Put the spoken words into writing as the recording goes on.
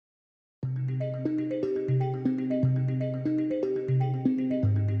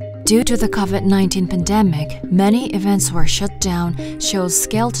Due to the COVID-19 pandemic, many events were shut down, shows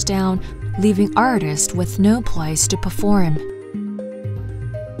scaled down, leaving artists with no place to perform.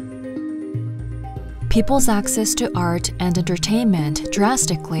 People's access to art and entertainment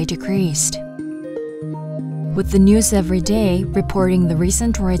drastically decreased. With the news every day reporting the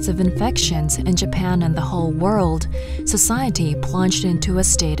recent rates of infections in Japan and the whole world, society plunged into a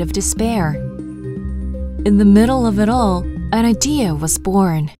state of despair. In the middle of it all, an idea was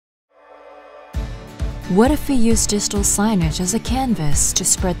born. What if we use digital signage as a canvas to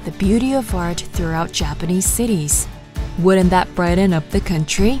spread the beauty of art throughout Japanese cities? Wouldn't that brighten up the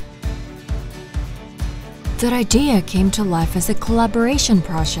country? That idea came to life as a collaboration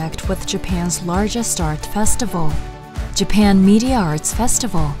project with Japan's largest art festival, Japan Media Arts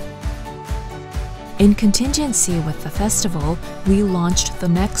Festival. In contingency with the festival, we launched the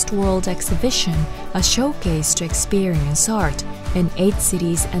Next World Exhibition, a showcase to experience art in 8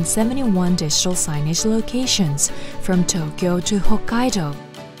 cities and 71 digital signage locations, from Tokyo to Hokkaido.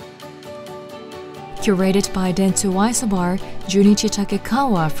 Curated by Dentsu ISOBAR, Junichi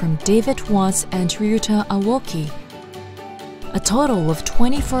Takekawa from David Watts and Ryuta Aoki. A total of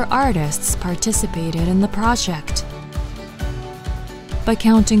 24 artists participated in the project. By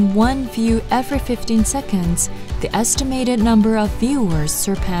counting one view every 15 seconds, the estimated number of viewers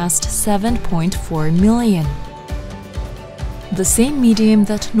surpassed 7.4 million. The same medium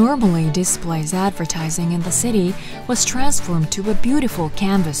that normally displays advertising in the city was transformed to a beautiful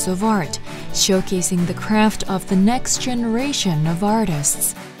canvas of art, showcasing the craft of the next generation of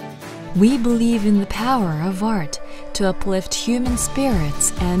artists. We believe in the power of art to uplift human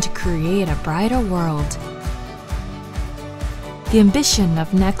spirits and create a brighter world. The ambition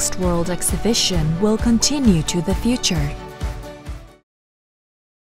of Next World Exhibition will continue to the future.